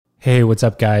Hey, what's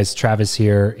up, guys? Travis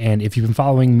here. And if you've been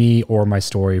following me or my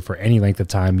story for any length of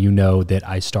time, you know that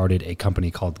I started a company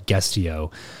called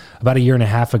Guestio about a year and a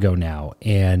half ago now.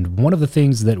 And one of the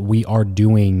things that we are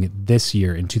doing this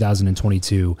year in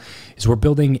 2022 is we're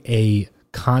building a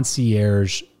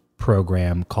concierge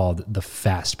program called the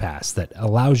Fast Pass that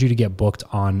allows you to get booked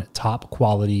on top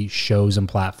quality shows and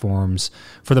platforms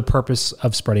for the purpose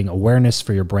of spreading awareness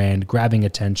for your brand, grabbing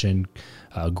attention,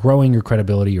 growing your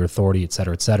credibility, your authority, et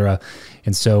cetera, et cetera.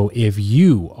 And so if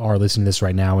you are listening to this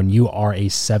right now and you are a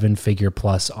 7-figure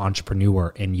plus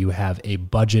entrepreneur and you have a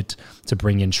budget to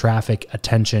bring in traffic,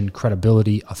 attention,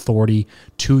 credibility, authority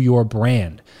to your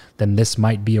brand, then this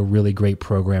might be a really great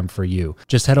program for you.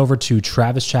 Just head over to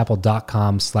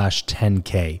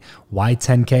travischappell.com/10K. Why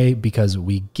 10K? Because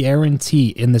we guarantee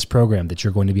in this program that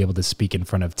you're going to be able to speak in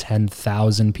front of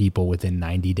 10,000 people within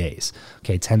 90 days.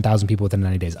 Okay, 10,000 people within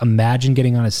 90 days. Imagine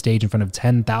getting on a stage in front of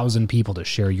 10,000 people to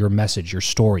share your message, your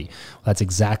story. Well, that's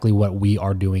exactly what we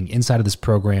are doing inside of this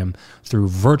program through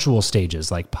virtual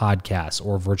stages like podcasts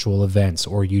or virtual events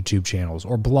or YouTube channels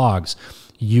or blogs.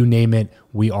 You name it,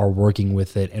 we are working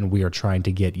with it, and we are trying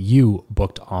to get you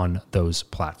booked on those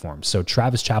platforms. So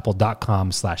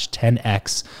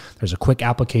travischappell.com/10X. There's a quick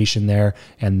application there,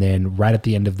 and then right at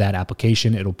the end of that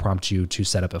application, it'll prompt you to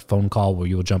set up a phone call where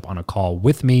you'll jump on a call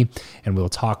with me, and we'll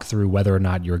talk through whether or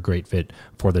not you're a great fit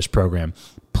for this program.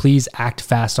 Please act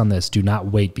fast on this. Do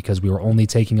not wait, because we are only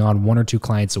taking on 1 or 2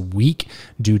 clients a week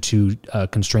due to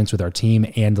constraints with our team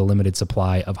and the limited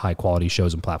supply of high quality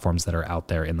shows and platforms that are out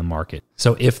there in the market.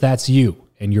 So if that's you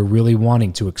and you're really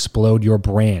wanting to explode your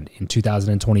brand in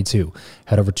 2022,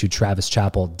 head over to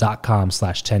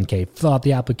travischappell.com/10K, fill out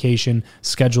the application,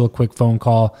 schedule a quick phone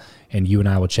call, and you and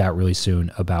I will chat really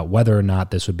soon about whether or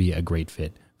not this would be a great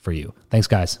fit for you. Thanks,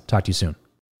 guys. Talk to you soon.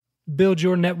 Build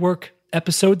Your Network,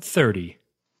 episode 30.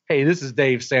 Hey, this is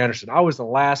Dave Sanderson. I was the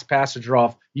last passenger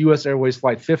off U.S. Airways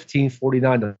Flight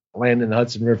 1549 to land in the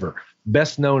Hudson River,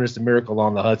 best known as the Miracle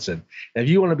on the Hudson. And if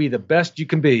you want to be the best you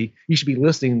can be, you should be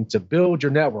listening to Build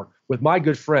Your Network with my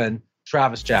good friend,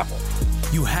 Travis Chappell.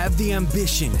 You have the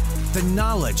ambition, the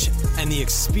knowledge, and the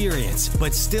experience,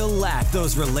 but still lack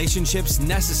those relationships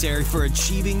necessary for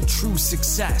achieving true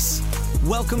success.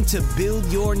 Welcome to Build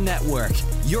Your Network,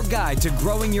 your guide to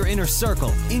growing your inner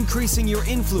circle, increasing your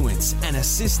influence, and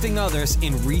assisting others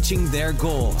in reaching their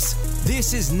goals.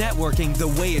 This is networking the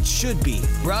way it should be,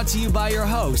 brought to you by your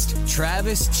host,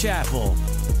 Travis Chappell.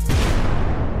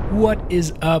 What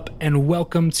is up, and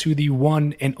welcome to the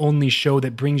one and only show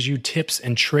that brings you tips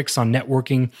and tricks on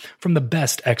networking from the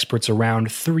best experts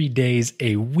around 3 days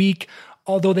a week.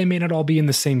 Although they may not all be in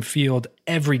the same field,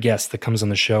 every guest that comes on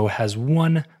the show has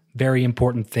one very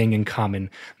important thing in common.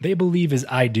 They believe, as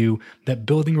I do, that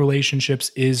building relationships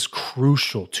is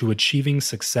crucial to achieving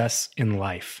success in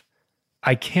life.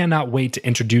 I cannot wait to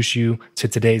introduce you to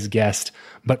today's guest,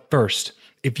 but first,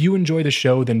 if you enjoy the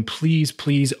show, then please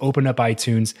open up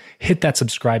iTunes, hit that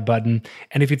subscribe button,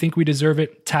 and if you think we deserve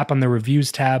it, tap on the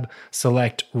reviews tab,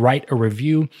 select write a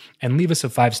review, and leave us a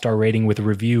 5-star rating with a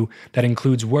review that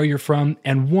includes where you're from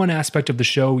and one aspect of the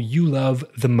show you love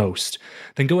the most.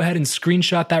 Then go ahead and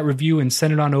screenshot that review and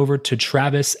send it on over to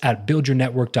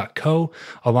travis@buildyournetwork.co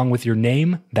along with your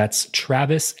name. That's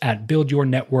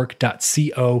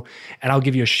travis@buildyournetwork.co, and I'll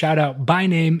give you a shout out by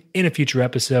name in a future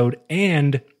episode,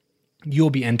 and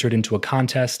you'll be entered into a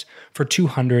contest for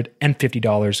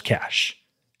 $250 cash.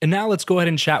 And now let's go ahead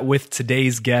and chat with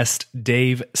today's guest,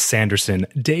 Dave Sanderson.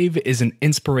 Dave is an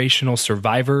inspirational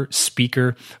survivor,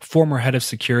 speaker, former head of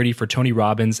security for Tony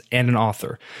Robbins, and an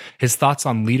author. His thoughts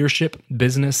on leadership,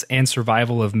 business, and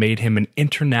survival have made him an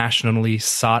internationally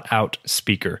sought-out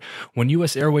speaker. When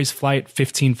U.S. Airways Flight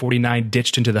 1549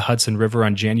 ditched into the Hudson River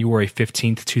on January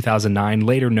 15th, 2009,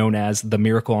 later known as the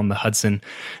Miracle on the Hudson,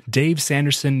 Dave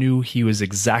Sanderson knew he was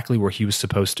exactly where he was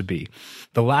supposed to be.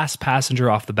 The last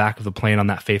passenger off the back of the plane on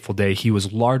that fateful day, he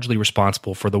was largely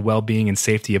responsible for the well-being and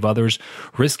safety of others,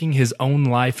 risking his own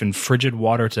life in frigid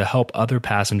water to help other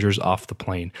passengers off the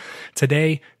plane.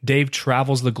 Today, Dave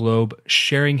travels the globe,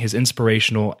 sharing his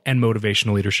inspirational and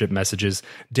motivational leadership messages.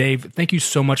 Dave, thank you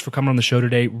so much for coming on the show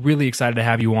today. Really excited to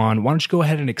have you on. Why don't you go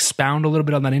ahead and expound a little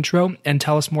bit on that intro and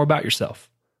tell us more about yourself?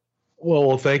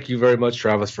 Well, thank you very much,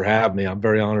 Travis, for having me. I'm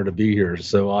very honored to be here.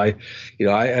 So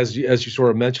as you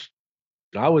sort of mentioned,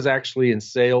 I was actually in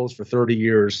sales for 30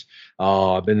 years.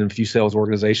 I've been in a few sales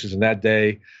organizations. And that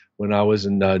day when I was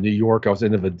in New York, I was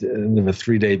in a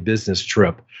 3-day business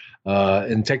trip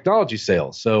in technology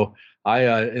sales. So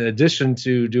in addition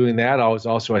to doing that, I was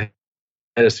also a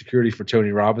head of security for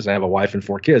Tony Robbins. I have a wife and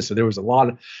 4 kids. So there was a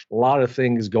lot of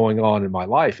things going on in my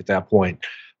life at that point.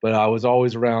 but I was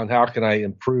always around how can I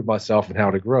improve myself and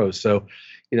how to grow. So,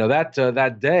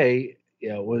 that day,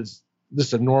 was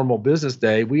just a normal business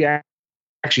day. We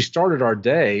actually started our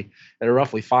day at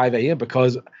roughly 5 a.m.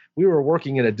 because we were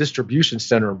working in a distribution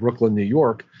center in Brooklyn, New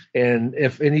York. And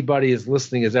if anybody is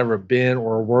listening has ever been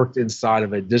or worked inside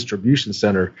of a distribution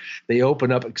center, they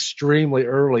open up extremely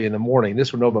early in the morning.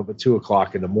 This would open up at 2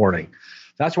 o'clock in the morning.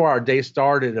 That's why our day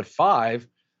started at 5,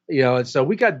 and so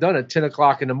we got done at 10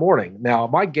 o'clock in the morning. Now,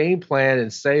 my game plan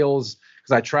in sales,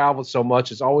 because I traveled so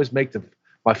much, is always make the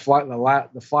flight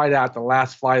out, the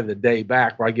last flight of the day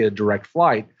back, where I get a direct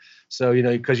flight. So,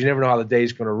 because you never know how the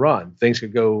day's going to run. Things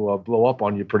could go blow up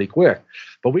on you pretty quick.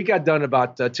 But we got done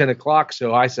about 10 o'clock,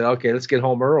 so I said, okay, let's get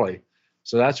home early.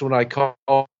 So that's when I called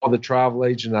the travel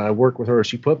agent, and I worked with her.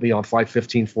 She put me on flight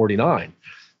 1549.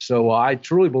 So I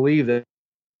truly believe that,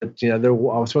 I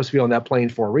was supposed to be on that plane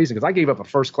for a reason, because I gave up a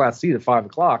first-class seat at 5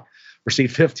 o'clock for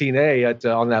seat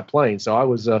 15A on that plane. So I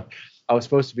was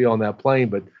supposed to be on that plane,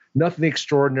 but nothing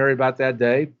extraordinary about that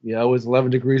day. It was 11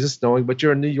 degrees of snowing, but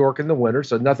you're in New York in the winter,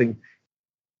 so nothing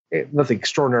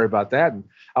extraordinary about that. And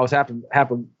I was happened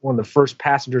one of the first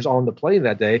passengers on the plane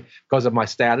that day because of my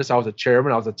status. I was a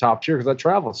chairman. I was a top tier because I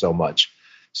traveled so much.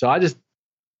 So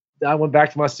I went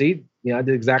back to my seat. I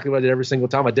did exactly what I did every single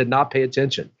time. I did not pay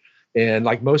attention. And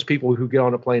like most people who get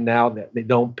on a plane now, they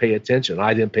don't pay attention.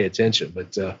 I didn't pay attention,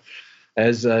 but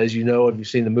as you know, if you've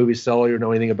seen the movie Sully or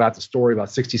know anything about the story,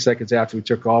 about 60 seconds after we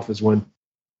took off is when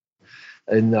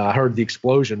I heard the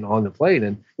explosion on the plane,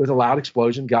 and it was a loud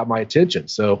explosion, got my attention.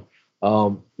 So,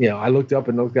 I looked up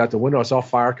and looked out the window. I saw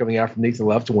fire coming out from beneath the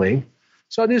left wing.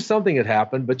 So I knew something had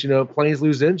happened, but planes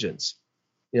lose engines.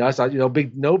 I thought, no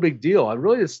big deal. It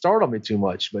really didn't startle me too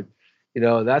much, but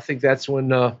I think that's when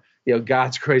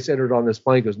God's grace entered on this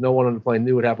plane, because no one on the plane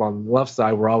knew what happened on the left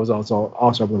side, where I was also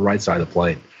on the right side of the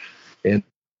plane. And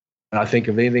I think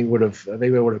if anything would have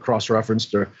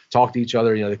cross-referenced or talked to each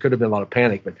other, there could have been a lot of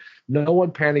panic, but no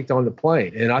one panicked on the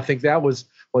plane. And I think that was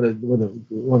one of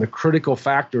the critical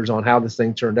factors on how this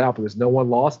thing turned out, because no one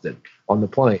lost it on the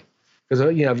plane. Because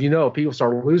if people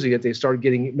started losing it, they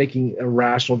started making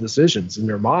irrational decisions in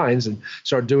their minds and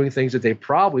started doing things that they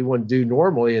probably wouldn't do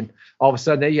normally. And all of a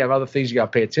sudden, now you have other things you got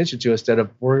to pay attention to instead of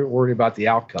worrying about the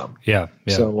outcome. Yeah.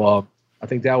 So I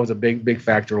think that was a big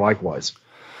factor. Likewise.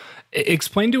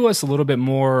 Explain to us a little bit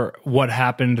more what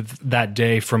happened that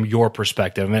day from your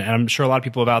perspective. And I'm sure a lot of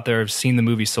people out there have seen the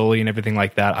movie Sully and everything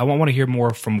like that. I want to hear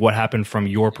more from what happened from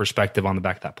your perspective on the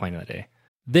back of that plane that day.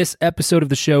 This episode of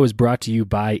the show is brought to you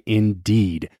by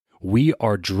Indeed. We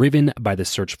are driven by the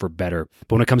search for better.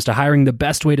 But when it comes to hiring, the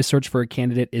best way to search for a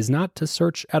candidate is not to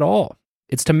search at all.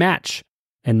 It's to match,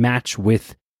 and match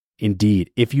with Indeed.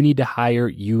 If you need to hire,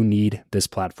 you need this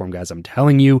platform, guys. I'm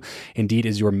telling you, Indeed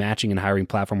is your matching and hiring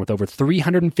platform with over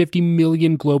 350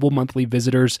 million global monthly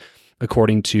visitors,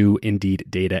 according to Indeed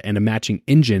data, and a matching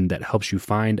engine that helps you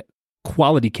find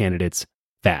quality candidates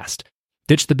fast.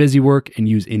 Ditch the busy work and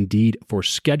use Indeed for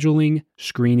scheduling,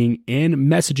 screening, and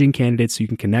messaging candidates so you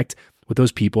can connect with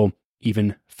those people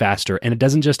even faster. And it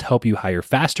doesn't just help you hire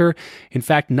faster. In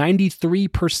fact,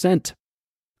 93%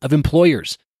 of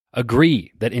employers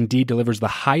agree that Indeed delivers the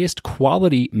highest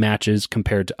quality matches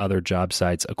compared to other job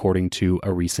sites, according to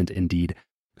a recent Indeed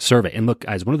survey. And look,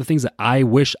 guys, one of the things that I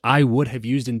wish I would have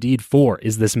used Indeed for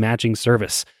is this matching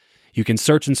service. You can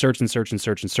search and search and search and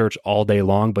search and search all day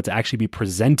long, but to actually be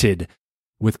presented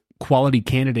with quality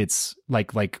candidates,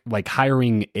 like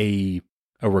hiring a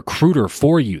recruiter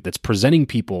for you that's presenting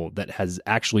people that has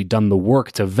actually done the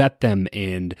work to vet them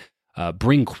and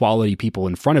bring quality people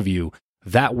in front of you.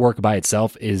 That work by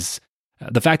itself is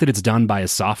the fact that it's done by a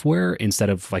software instead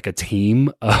of like a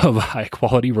team of high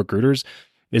quality recruiters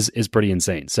is pretty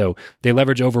insane. So they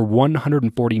leverage over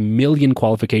 140 million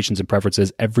qualifications and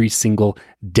preferences every single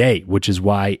day, which is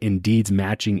why Indeed's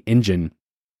matching engine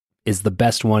is the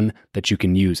best one that you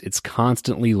can use. It's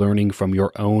constantly learning from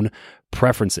your own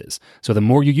preferences. So the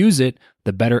more you use it,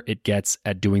 the better it gets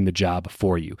at doing the job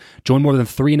for you. Join more than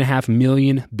 3.5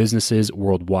 million businesses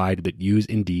worldwide that use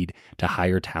Indeed to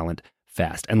hire talent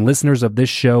fast. And listeners of this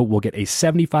show will get a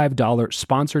 $75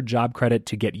 sponsored job credit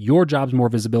to get your jobs more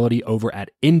visibility over at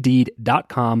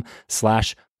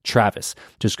Indeed.com/Travis.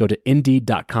 Just go to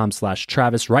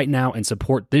Indeed.com/Travis right now and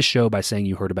support this show by saying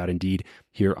you heard about Indeed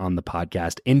here on the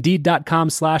podcast.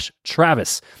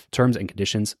 Indeed.com/Travis. Terms and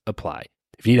conditions apply.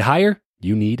 If you need to hire,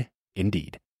 you need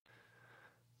Indeed.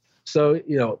 So,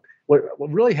 what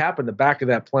really happened in the back of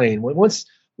that plane, once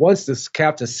this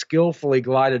captain skillfully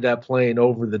glided that plane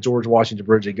over the George Washington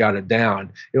Bridge and got it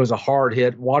down, it was a hard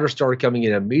hit. Water started coming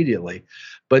in immediately.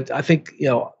 But I think,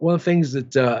 one of the things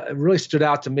that really stood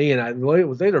out to me, and it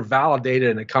was later validated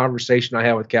in a conversation I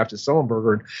had with Captain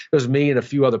Sullenberger, and it was me and a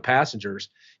few other passengers.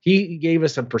 He gave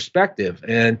us some perspective,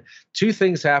 and two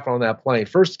things happened on that plane.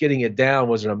 First, getting it down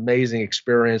was an amazing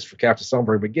experience for Captain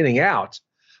Sullenberger, but getting out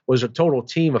was a total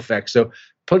team effect. So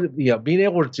being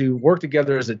able to work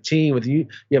together as a team with you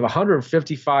have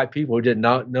 155 people who did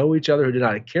not know each other, who did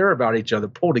not care about each other,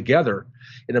 pull together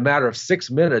in a matter of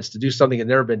 6 minutes to do something that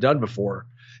never been done before.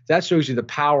 That shows you the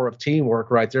power of teamwork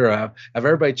right there. Have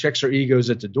everybody checks their egos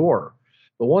at the door.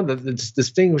 But one of the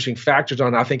distinguishing factors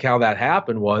on, I think, how that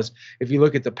happened was if you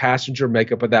look at the passenger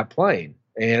makeup of that plane.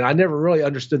 And I never really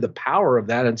understood the power of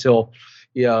that until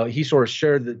he sort of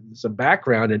shared some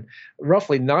background. And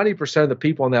roughly 90% of the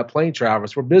people on that plane,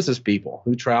 Travis, were business people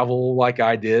who travel like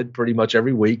I did pretty much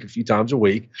every week, a few times a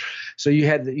week. So you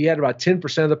had about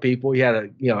 10% of the people. You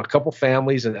had a couple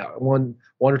families and one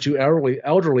or two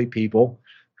elderly people.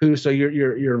 So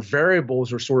your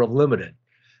variables are sort of limited.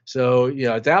 So,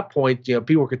 at that point,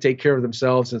 people could take care of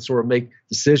themselves and sort of make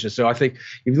decisions. So I think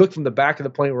if you look from the back of the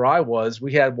plane where I was,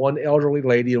 we had one elderly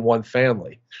lady and one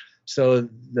family. So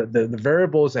the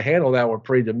variables to handle that were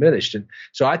pretty diminished. And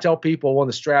so I tell people one of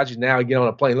the strategies now, you get on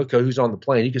a plane, look at who's on the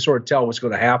plane. You can sort of tell what's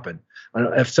going to happen.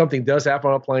 If something does happen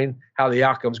on a plane, how the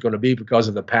outcome is going to be because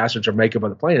of the passenger makeup of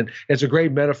the plane. And it's a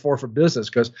great metaphor for business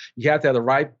because you have to have the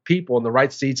right people in the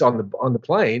right seats on the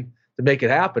plane to make it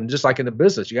happen. Just like in the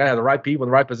business, you got to have the right people in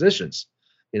the right positions,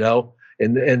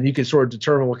 and you can sort of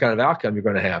determine what kind of outcome you're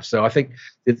going to have. So I think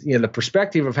the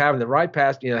perspective of having the right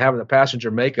having the passenger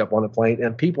makeup on the plane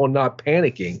and people not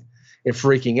panicking and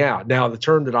freaking out. Now, the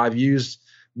term that I've used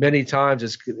many times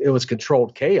is it was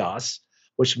controlled chaos,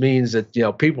 which means that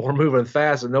people were moving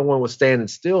fast and no one was standing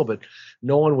still, but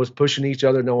no one was pushing each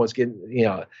other, no one was getting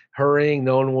hurrying,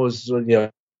 no one was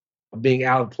being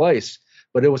out of place.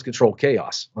 But it was controlled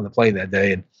chaos on the plane that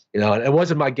day, and it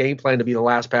wasn't my game plan to be the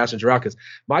last passenger out because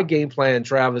my game plan,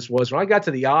 Travis, was when I got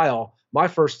to the aisle, my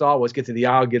first thought was get to the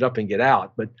aisle, get up, and get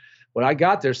out. But when I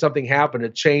got there, something happened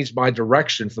that changed my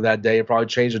direction for that day. It probably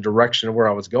changed the direction of where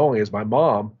I was going. Is my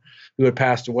mom, who had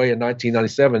passed away in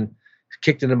 1997,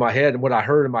 kicked into my head, and what I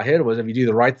heard in my head was, if you do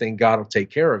the right thing, God will take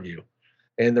care of you.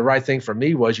 And the right thing for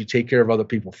me was you take care of other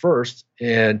people first.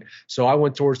 And so I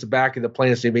went towards the back of the plane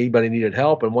to see if anybody needed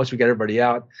help. And once we got everybody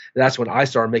out, that's when I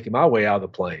started making my way out of the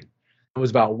plane. It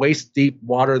was about waist deep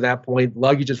water at that point.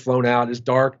 Luggage had flown out. It's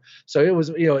dark. So it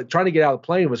was, trying to get out of the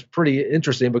plane was pretty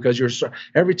interesting because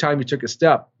every time you took a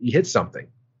step, you hit something.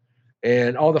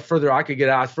 And all the further I could get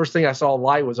out, first thing I saw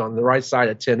light was on the right side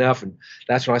at 10F. And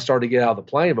that's when I started to get out of the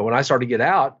plane. But when I started to get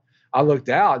out, I looked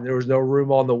out and there was no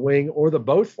room on the wing or the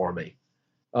boat for me.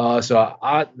 So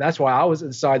that's why I was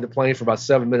inside the plane for about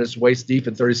 7 minutes, waist deep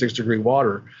in 36-degree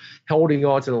water, holding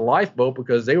on to the lifeboat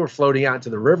because they were floating out into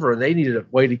the river and they needed a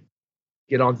way to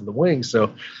get onto the wing.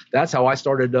 So that's how I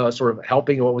started sort of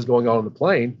helping what was going on the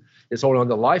plane, is holding on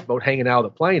to the lifeboat, hanging out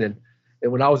of the plane.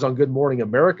 And when I was on Good Morning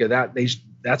America,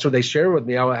 that's what they shared with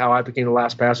me how I became the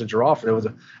last passenger off. And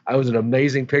it was an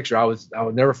amazing picture. I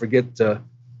would never forget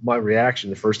my reaction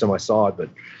the first time I saw it. But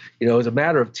it was a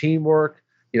matter of teamwork.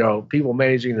 People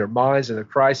managing their minds in a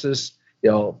crisis,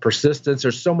 persistence.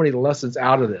 There's so many lessons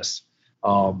out of this.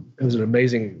 It was an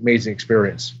amazing, amazing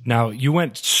experience. Now, you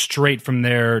went straight from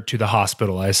there to the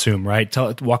hospital, I assume, right?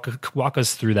 Walk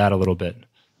us through that a little bit.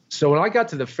 So when I got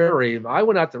to the ferry, I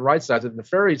went out the right side. The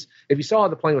ferries, if you saw how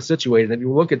the plane was situated,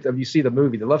 if you see the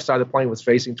movie, the left side of the plane was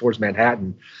facing towards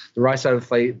Manhattan. The right side of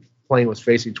the plane was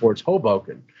facing towards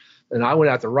Hoboken. And I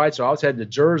went out the right, so I was heading to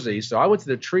Jersey. So I went to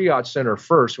the triage center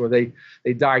first, where they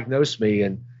diagnosed me,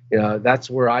 and that's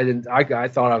where I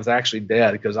thought I was actually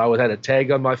dead because I had a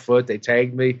tag on my foot. They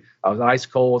tagged me. I was ice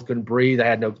cold, couldn't breathe.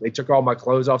 They took all my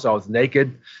clothes off, so I was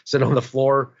naked, sitting on the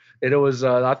floor. And it was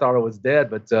I thought I was dead,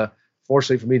 but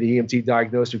fortunately for me, the EMT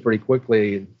diagnosed me pretty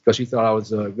quickly because she thought I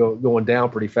was going down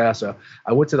pretty fast. So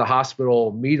I went to the hospital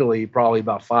immediately, probably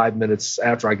about 5 minutes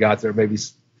after I got there, maybe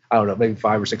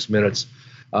 5 or 6 minutes.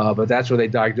 But that's where they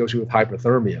diagnosed me with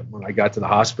hypothermia when I got to the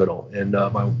hospital, and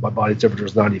my body temperature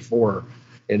was 94,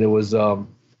 and it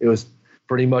was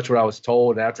pretty much what I was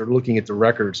told after looking at the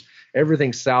records.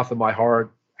 Everything south of my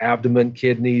heart, abdomen,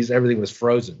 kidneys, everything was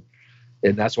frozen,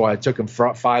 and that's why it took them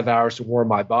 5 hours to warm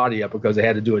my body up because they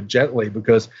had to do it gently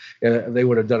because they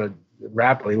would have done it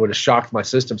rapidly. It would have shocked my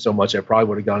system so much I probably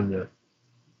would have gone into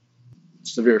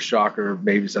severe shock or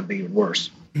maybe something even worse.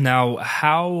 Now,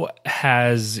 how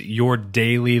has your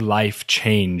daily life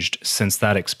changed since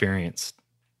that experience?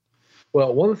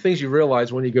 Well, one of the things you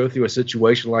realize when you go through a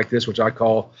situation like this, which I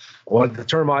call, the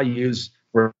term I use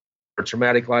for a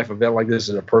traumatic life event like this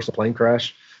is a personal plane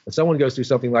crash. when someone goes through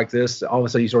something like this, all of a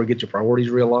sudden you sort of get your priorities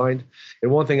realigned.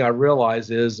 And one thing I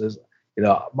realized is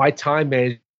my time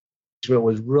management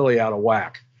was really out of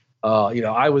whack.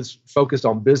 I was focused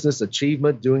on business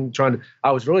achievement,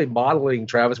 I was really modeling,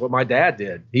 Travis, what my dad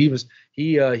did. He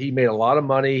made a lot of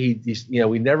money.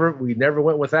 We never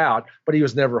went without, but he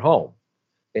was never home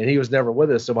and he was never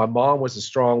with us. So my mom was a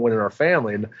strong one in our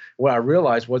family. And what I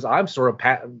realized was I'm sort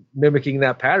of mimicking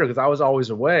that pattern because I was always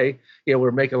away. We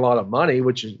were making a lot of money,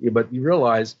 but you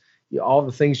realize all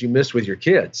the things you missed with your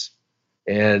kids.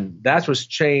 And that's what's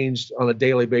changed on a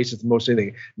daily basis. Most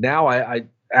anything. Now I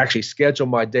actually schedule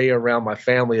my day around my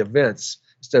family events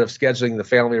instead of scheduling the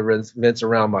family events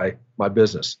around my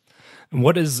business. And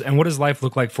what does life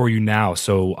look like for you now?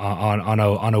 So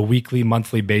on a weekly,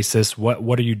 monthly basis,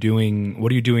 what are you doing?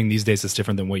 What are you doing these days that's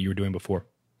different than what you were doing before?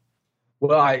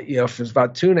 Well, for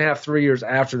about 2.5, 3 years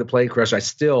after the plane crash,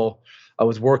 I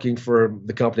was working for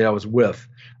the company I was with,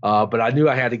 but I knew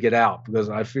I had to get out because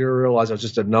I realized I was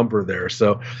just a number there.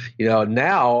 So,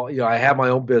 now I have my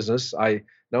own business. I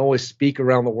not only speak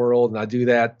around the world, and I do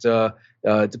that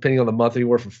depending on the month,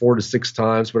 anywhere from 4 to 6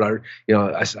 times. But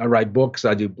I write books,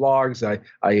 I do blogs,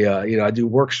 I do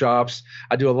workshops,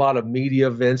 I do a lot of media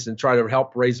events, and try to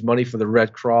help raise money for the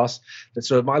Red Cross. And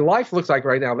so my life looks like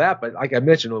right now that. But like I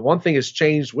mentioned, one thing has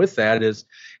changed with that is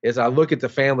I look at the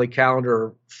family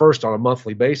calendar first on a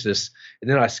monthly basis, and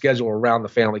then I schedule around the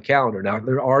family calendar. Now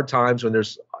there are times when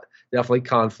there's definitely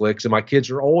conflicts, and my kids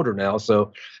are older now,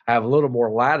 so I have a little more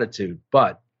latitude.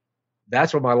 But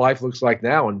that's what my life looks like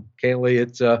now, and candidly,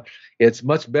 it's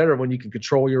much better when you can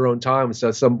control your own time instead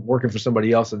of working for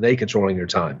somebody else and they controlling your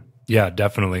time. Yeah,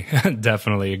 definitely,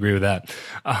 definitely agree with that.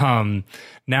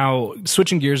 Now,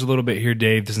 switching gears a little bit here,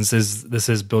 Dave. This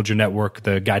is Build Your Network,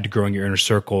 the guide to growing your inner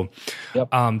circle. Yep.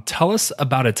 Tell us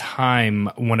about a time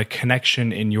when a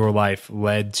connection in your life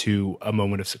led to a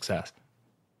moment of success.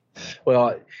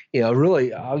 Well,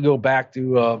 really, I'll go back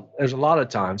to, there's a lot of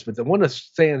times, but the one that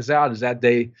stands out is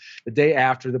the day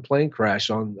after the plane crash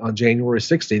on January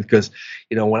 16th. Because,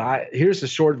 here's the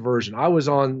short version. I was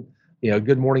on,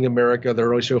 Good Morning America, the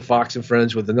early show Fox and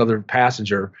Friends with another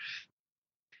passenger.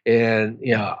 And,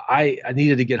 I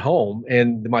needed to get home,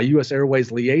 and my U.S.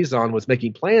 Airways liaison was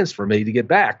making plans for me to get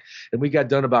back. And we got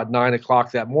done about 9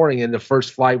 o'clock that morning, and the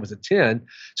first flight was at 10.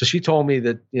 So she told me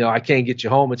that, I can't get you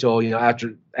home until,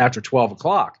 after 12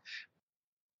 o'clock.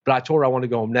 But I told her I want to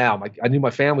go home now. I knew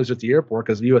my family was at the airport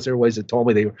because the U.S. Airways had told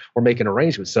me they were making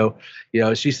arrangements. So,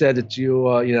 she said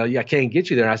that I can't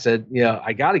get you there. And I said,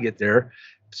 I got to get there.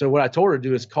 So what I told her to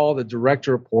do is call the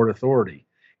Director of Port Authority.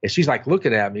 And she's like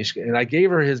looking at me, and I gave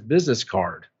her his business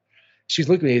card. She's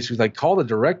looking at me. She's like, call the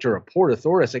Director of Port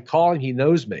Authority. I said, call him. He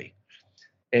knows me.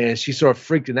 And she sort of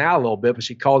freaked out a little bit, but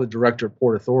she called the Director of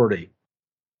Port Authority.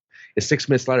 And 6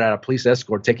 minutes later, I had a police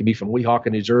escort taking me from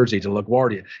Weehawken, New Jersey to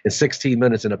LaGuardia in 16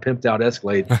 minutes in a pimped out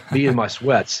Escalade, me in my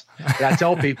sweats. And I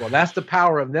tell people that's the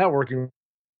power of networking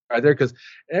right there, because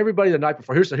everybody the night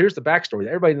before, here's the backstory.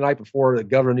 Everybody the night before, the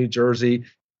governor of New Jersey,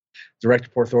 Director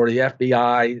of Port Authority,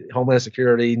 FBI, Homeland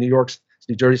Security, New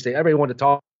Jersey State, everybody wanted to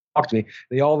talk to me.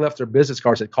 They all left their business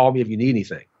cards, said, call me if you need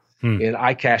anything. And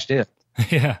I cashed in.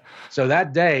 Yeah. So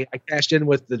that day, I cashed in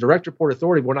with the Director of Port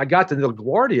Authority. When I got to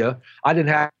LaGuardia, I didn't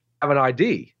have an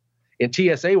ID. And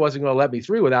TSA wasn't going to let me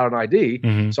through without an ID.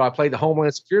 Mm-hmm. So I played the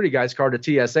Homeland Security guy's card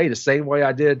to TSA the same way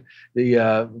I did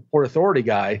the Port Authority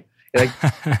guy. And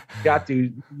I got to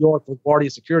New York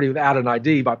LaGuardia Security without an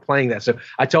ID by playing that. So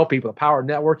I tell people the power of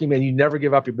networking, man, you never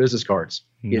give up your business cards.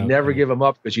 You never give them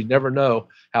up, because you never know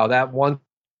how that one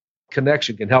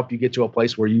connection can help you get to a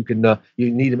place where you can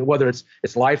you need them, whether it's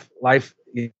life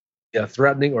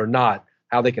threatening or not,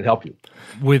 how they can help you.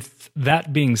 With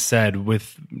that being said,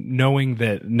 with knowing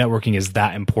that networking is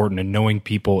that important and knowing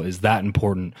people is that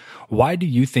important, why do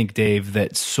you think, Dave,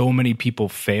 that so many people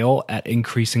fail at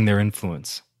increasing their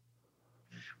influence?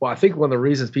 Well, I think one of the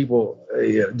reasons people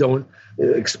don't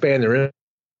expand their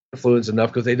influence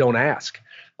enough because they don't ask.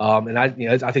 And I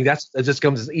think it just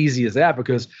comes as easy as that,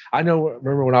 because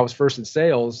remember when I was first in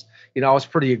sales, I was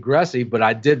pretty aggressive, but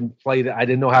I didn't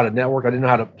know how to network. I didn't know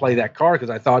how to play that card because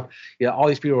I thought, all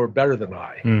these people were better than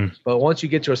I. But once you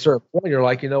get to a certain point, you're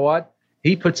like, you know what?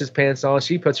 He puts his pants on,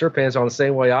 she puts her pants on the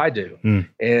same way I do.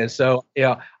 And so,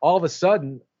 all of a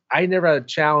sudden, I never had a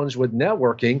challenge with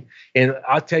networking. And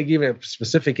I'll tell you even a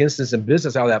specific instance in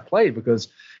business how that played, because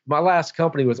my last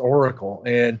company was Oracle.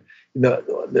 And one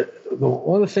of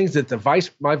the things that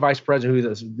my vice president, who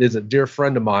is a dear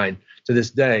friend of mine to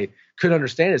this day, couldn't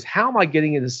understand is, how am I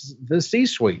getting into the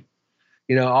C-suite?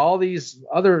 all these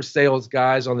other sales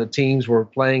guys on the teams were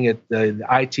playing at the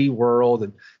IT world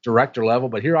and director level,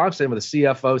 but here I'm sitting with the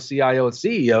CFO, CIO, and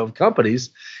CEO of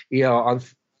companies,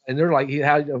 and they're like,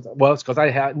 it's because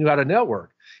I knew how to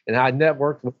network, and I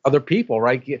networked with other people,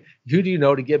 right? Who do you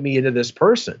know to get me into this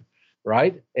person,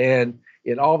 right? And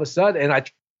all of a sudden, and I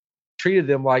treated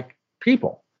them like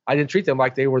people. I didn't treat them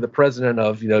like they were the president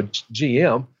of,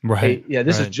 GM. Right. Hey,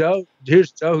 this is Joe.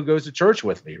 Here's Joe who goes to church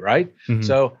with me, right? Mm-hmm.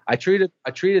 So I treated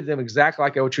them exactly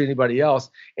like I would treat anybody else,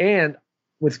 and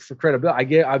for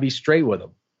credibility, I'd be straight with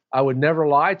them. I would never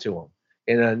lie to them.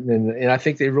 And I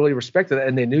think they really respected it,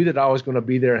 and they knew that I was going to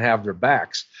be there and have their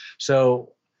backs.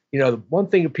 So, the one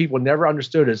thing that people never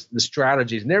understood is the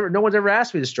strategies. No one's ever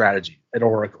asked me the strategy at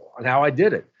Oracle and how I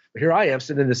did it. But here I am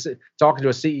sitting talking to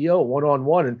a CEO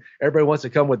one-on-one, and everybody wants to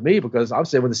come with me because I'm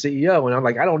sitting with the CEO, and I'm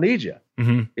like, I don't need you.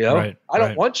 Mm-hmm. I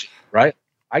don't want you, right?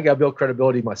 I got to build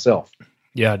credibility myself.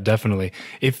 Yeah, definitely.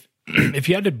 If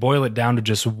you had to boil it down to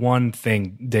just one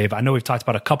thing, Dave, I know we've talked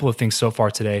about a couple of things so far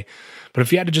today, but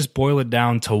if you had to just boil it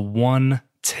down to one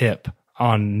tip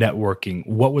on networking,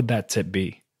 what would that tip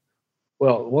be?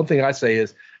 Well, one thing I say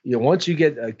is, once you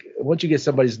get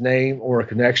somebody's name or a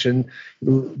connection,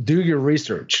 do your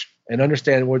research and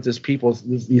understand what this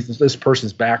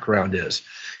person's background is.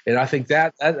 And I think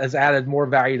that has added more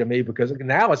value to me, because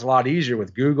now it's a lot easier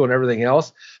with Google and everything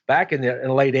else. Back in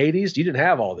the late 80s, you didn't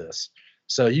have all this.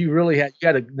 So you really had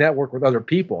to network with other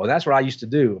people. And that's what I used to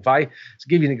do. To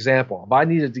give you an example, if I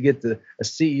needed to get a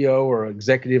CEO or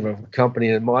executive of a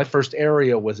company, and my first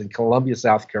area was in Columbia,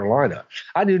 South Carolina,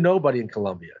 I knew nobody in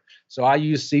Columbia. So I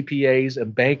used CPAs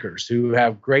and bankers who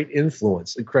have great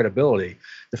influence and credibility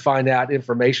to find out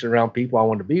information around people I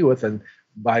wanted to be with. And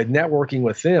by networking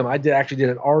with them, I actually did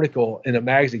an article in a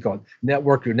magazine called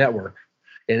Network Your Network.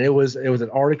 And it was an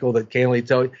article that can only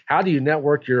tell you, how do you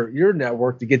network your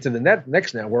network to get to the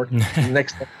next network, the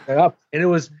next up. And it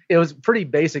was pretty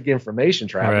basic information,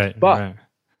 Travis. Right,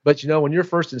 but when you're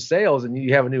first in sales and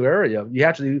you have a new area, you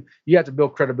have to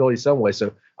build credibility some way.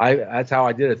 So that's how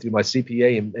I did it, through my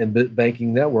CPA and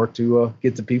banking network, to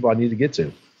get the people I need to get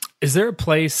to. Is there a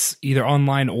place, either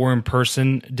online or in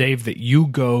person, Dave, that you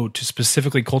go to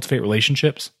specifically cultivate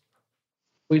relationships?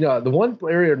 The one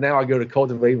area now I go to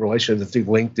cultivate relationships is through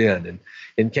LinkedIn.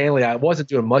 And candidly, I wasn't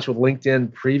doing much with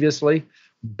LinkedIn previously,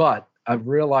 but I've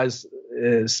realized,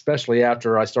 especially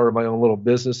after I started my own little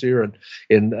business here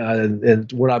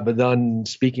and what I've been done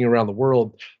speaking around the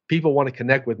world, people want to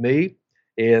connect with me,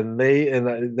 and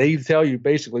they tell you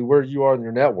basically where you are in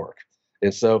your network.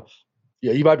 And so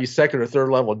you might be second or third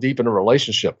level deep in a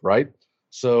relationship, right?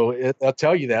 So I'll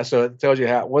tell you that. So it tells you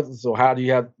how do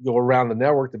you go around the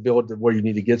network to build to where you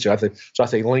need to get to. I think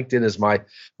LinkedIn is my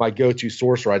go-to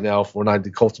source right now when I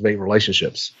cultivate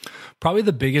relationships. Probably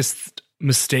the biggest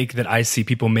mistake that I see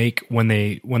people make when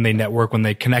they network, when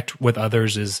they connect with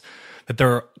others, is that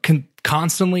they're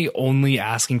constantly only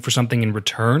asking for something in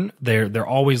return. They're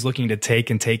always looking to take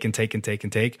and take and take and take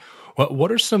and take.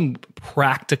 What are some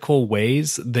practical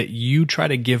ways that you try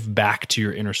to give back to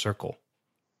your inner circle?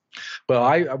 Well,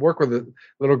 I work with a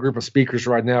little group of speakers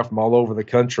right now from all over the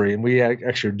country, and we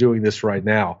actually are doing this right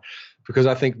now, because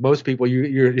I think most people,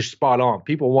 you're spot on.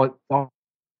 People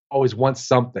always want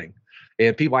something,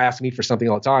 and people ask me for something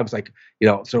all the time. It's like,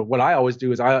 so what I always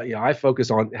do is I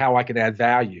focus on how I can add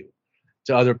value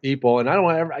to other people, and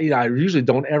I usually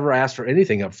don't ever ask for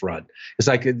anything up front. It's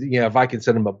like, if I can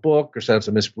send them a book or send them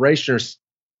some inspiration or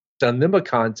send them a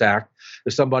contact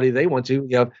to somebody they want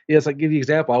to. It's like, give you an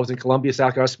example. I was in Columbia,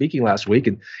 South Carolina speaking last week,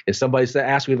 and somebody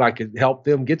asked me if I could help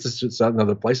them get to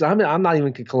another place. I'm not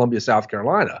even in Columbia, South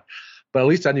Carolina, but at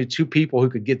least I knew two people who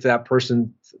could get that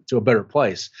person to a better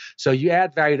place. So you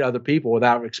add value to other people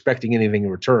without expecting anything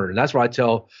in return. And that's what I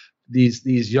tell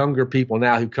these younger people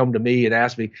now who come to me and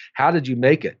ask me, how did you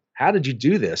make it? How did you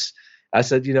do this? I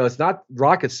said, it's not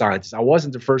rocket science. I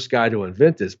wasn't the first guy to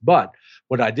invent this, but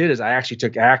what I did is I actually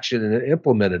took action and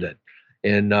implemented it.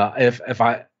 And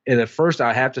at first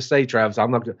I have to say, Travis,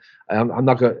 I'm not going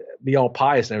to be all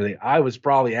pious and everything. I was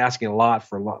probably asking a lot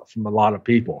from a lot of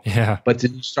people. Yeah. But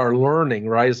then you start learning,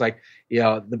 right? It's like,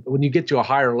 when you get to a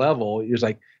higher level, you're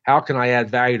like, how can I add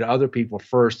value to other people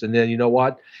first? And then, you know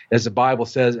what? As the Bible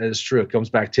says, and it's true, it comes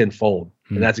back tenfold.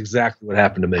 And that's exactly what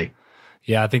happened to me.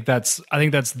 Yeah, I think that's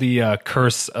the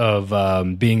curse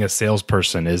of being a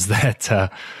salesperson, is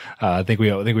that I think we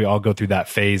all go through that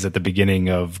phase at the beginning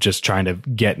of just trying to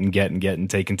get and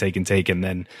take and take and take, and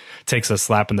then it takes a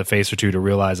slap in the face or two to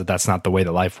realize that that's not the way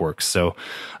that life works. So,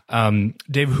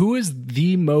 Dave, who is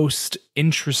the most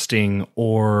interesting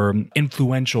or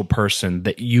influential person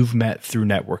that you've met through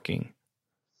networking?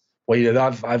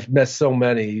 Well, I've met so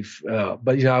many,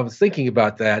 but I was thinking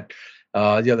about that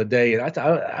the other day, and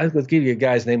I was give you a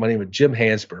guy's name. My name is Jim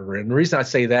Hansberger, and the reason I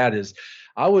say that is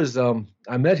I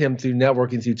met him through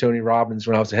networking through Tony Robbins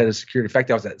when I was the head of security. In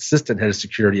fact, I was the assistant head of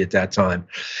security at that time,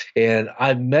 and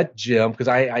I met Jim because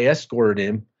I escorted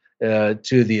him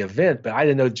to the event, but I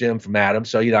didn't know Jim from Adam.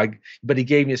 So but he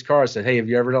gave me his card. Said, "Hey, if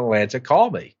you're ever in Atlanta,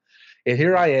 call me." And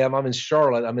here I am. I'm in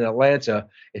Charlotte. I'm in Atlanta.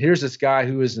 And here's this guy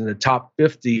who is in the top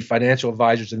 50 financial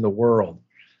advisors in the world.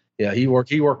 Yeah, he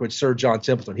worked with Sir John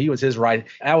Templeton. He was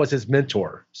I was his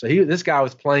mentor. So this guy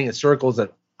was playing in circles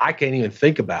that I can't even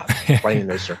think about playing in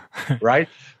those circles, right?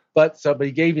 But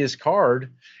he gave me his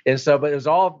card. But it was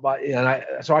all about,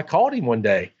 so I called him one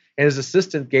day, and his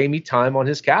assistant gave me time on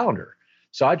his calendar.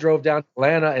 So I drove down to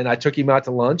Atlanta, and I took him out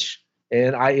to lunch.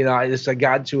 And I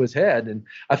got into his head. And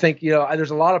I think,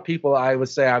 there's a lot of people I would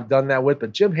say I've done that with,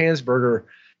 but Jim Hansberger,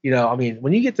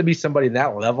 when you get to be somebody in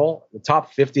that level, the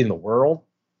top 50 in the world,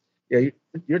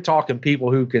 you're talking people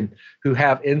who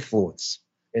have influence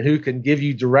and who can give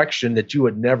you direction that you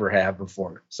would never have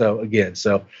before. So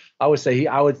I would say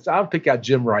I would pick out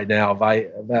Jim right now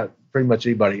about pretty much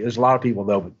anybody. There's a lot of people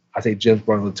though, but I think Jim's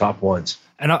one of the top ones.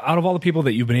 And out of all the people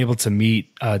that you've been able to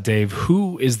meet, Dave,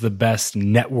 who is the best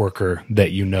networker that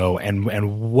you know,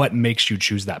 and what makes you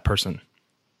choose that person?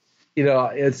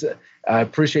 I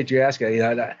appreciate you asking.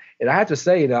 And I have to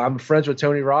say, I'm friends with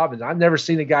Tony Robbins. I've never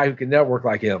seen a guy who can network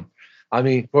like him. I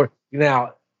mean,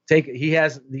 he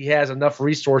has enough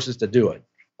resources to do it.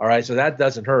 All right, so that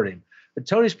doesn't hurt him. But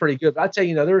Tony's pretty good. But I tell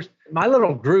you, there's my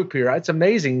little group here. It's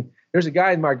amazing. There's a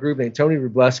guy in my group named Tony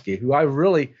Rubleski, who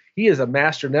he is a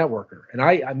master networker. And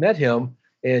I met him,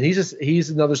 and he's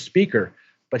another speaker,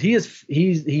 but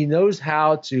he knows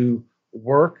how to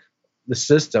work the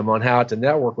system on how to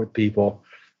network with people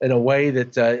in a way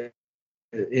that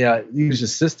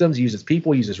uses systems, uses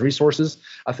people, uses resources.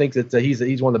 I think that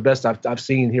he's one of the best I've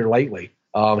seen here lately.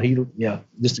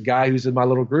 Just a guy who's in my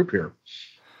little group here.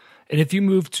 And if you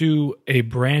moved to a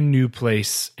brand new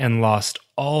place and lost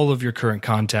all of your current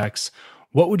contacts,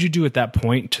 what would you do at that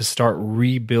point to start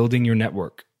rebuilding your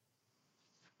network?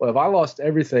 Well, if I lost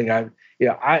everything,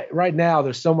 right now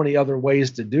there's so many other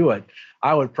ways to do it.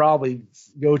 I would probably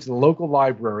go to the local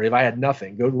library if I had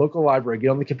nothing. Go to the local library, get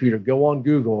on the computer, go on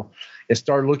Google, and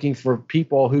start looking for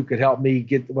people who could help me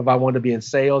get. If I wanted to be in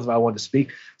sales, if I wanted to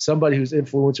speak, somebody who's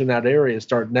influential in that area, and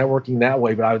start networking that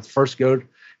way. But I would first go.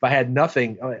 If I had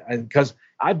nothing, because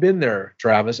I've been there,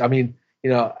 Travis. I mean,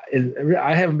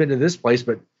 I haven't been to this place,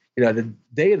 but the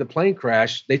day of the plane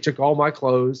crash, they took all my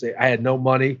clothes. I had no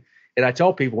money, and I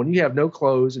tell people, when you have no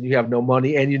clothes and you have no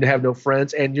money and you have no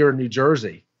friends and you're in New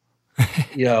Jersey,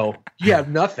 you have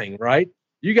nothing, right?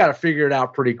 You got to figure it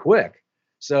out pretty quick.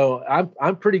 So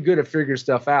I'm pretty good at figuring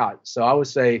stuff out. So I would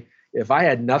say if I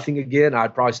had nothing again,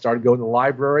 I'd probably start going to the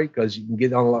library, because you can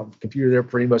get on the computer there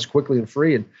pretty much quickly and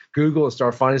free, and Google and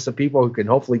start finding some people who can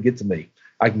hopefully get to me.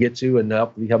 I can get to and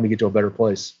help me get to a better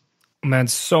place. Man,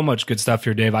 so much good stuff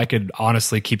here, Dave. I could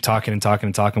honestly keep talking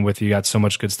with you. You got so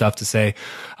much good stuff to say.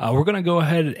 We're going to go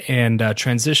ahead and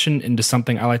transition into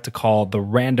something I like to call the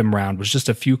random round, with just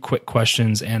a few quick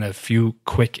questions and a few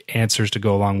quick answers to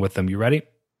go along with them. You ready?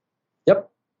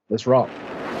 Yep. Let's rock.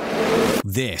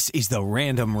 This is the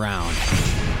random round.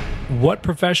 What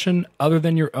profession other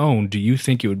than your own do you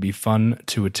think it would be fun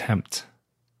to attempt?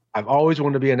 I've always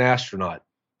wanted to be an astronaut.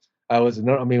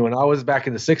 When I was back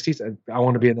in the 60s, I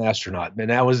wanted to be an astronaut, man.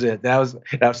 That was it.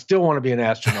 I still want to be an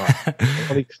astronaut.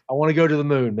 I want to go to the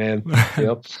moon, man.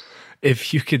 Yep.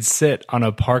 If you could sit on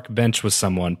a park bench with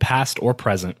someone, past or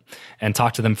present, and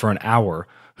talk to them for an hour,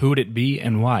 who would it be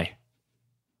and why?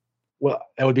 Well,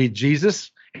 that would be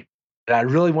Jesus. And I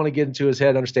really want to get into his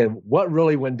head, understand what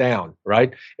really went down,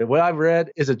 right? And what I've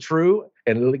read, is it true?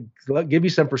 And give me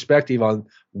some perspective on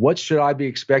what should I be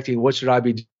expecting? What should I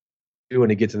be doing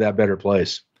to get to that better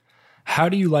place? How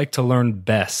do you like to learn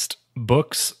best?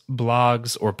 Books,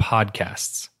 blogs, or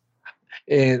podcasts?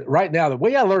 And right now, the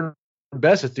way I learn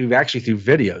best is through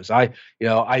videos.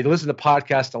 I listen to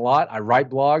podcasts a lot. I write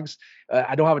blogs.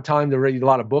 I don't have a time to read a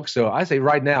lot of books. So I say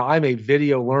right now, I'm a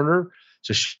video learner.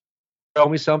 So show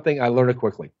me something, I learn it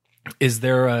quickly. Is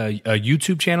there a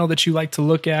YouTube channel that you like to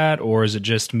look at, or is it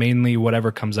just mainly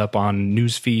whatever comes up on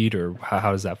newsfeed, or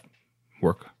how does that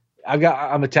work?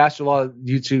 I'm attached to a lot of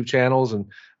YouTube channels,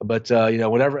 but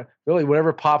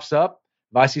whatever pops up,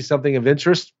 if I see something of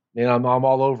interest, I'm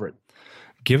all over it.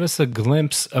 Give us a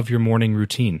glimpse of your morning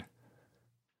routine.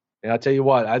 And I'll tell you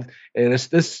what,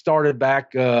 this started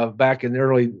back in the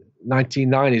early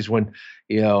 1990s when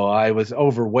I was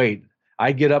overweight.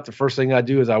 I get up, the first thing I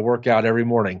do is I work out every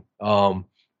morning.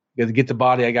 got to get the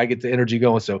body. I got to get the energy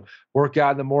going. So work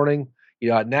out in the morning.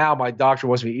 Now my doctor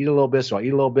wants me to eat a little bit, so I eat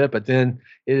a little bit. But then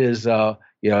it is,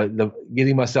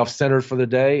 getting myself centered for the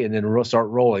day, and then start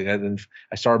rolling. And then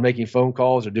I started making phone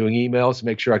calls or doing emails to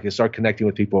make sure I can start connecting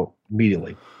with people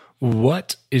immediately.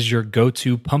 What is your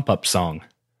go-to pump-up song?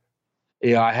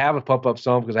 Yeah, I have a pump-up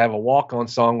song because I have a walk-on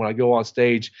song when I go on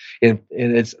stage, and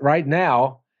it's right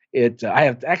now. I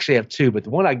have two, but the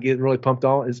one I get really pumped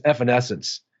on is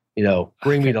Evanescence.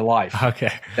 Bring Me to Life.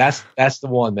 Okay, that's the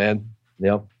one, man.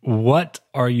 Yep. What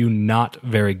are you not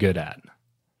very good at?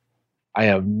 I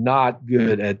am not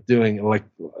good at doing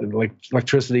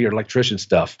electricity or electrician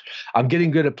stuff. I'm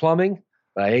getting good at plumbing,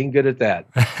 but I ain't good at that.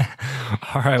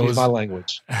 All right. Use my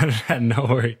language. No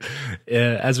worries.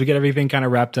 As we get everything kind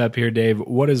of wrapped up here, Dave,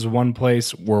 what is one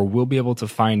place where we'll be able to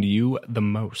find you the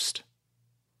most?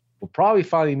 Well, probably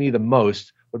finding me the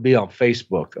most would be on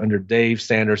Facebook under Dave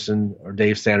Sanderson or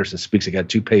Dave Sanderson Speaks. I got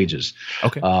 2 pages.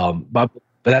 Okay.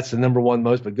 But that's the number one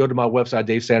most. But go to my website,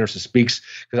 Dave Sanderson Speaks,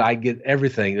 because I get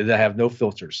everything that I have no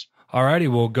filters. All righty.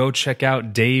 Well, go check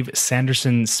out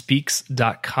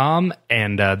DaveSandersonSpeaks.com,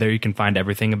 and there you can find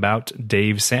everything about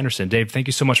Dave Sanderson. Dave, thank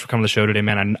you so much for coming to the show today,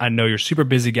 man. I know you're a super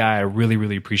busy guy. I really,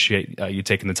 really appreciate you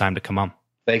taking the time to come on.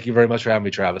 Thank you very much for having me,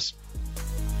 Travis.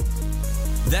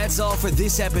 That's all for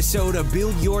this episode of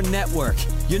Build Your Network.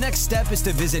 Your next step is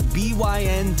to visit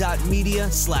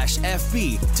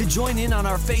byn.media/FB to join in on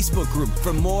our Facebook group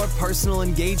for more personal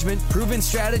engagement, proven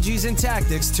strategies, and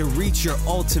tactics to reach your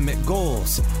ultimate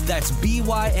goals. That's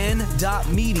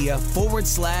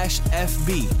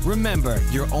byn.media/FB. Remember,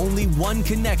 you're only one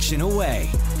connection away.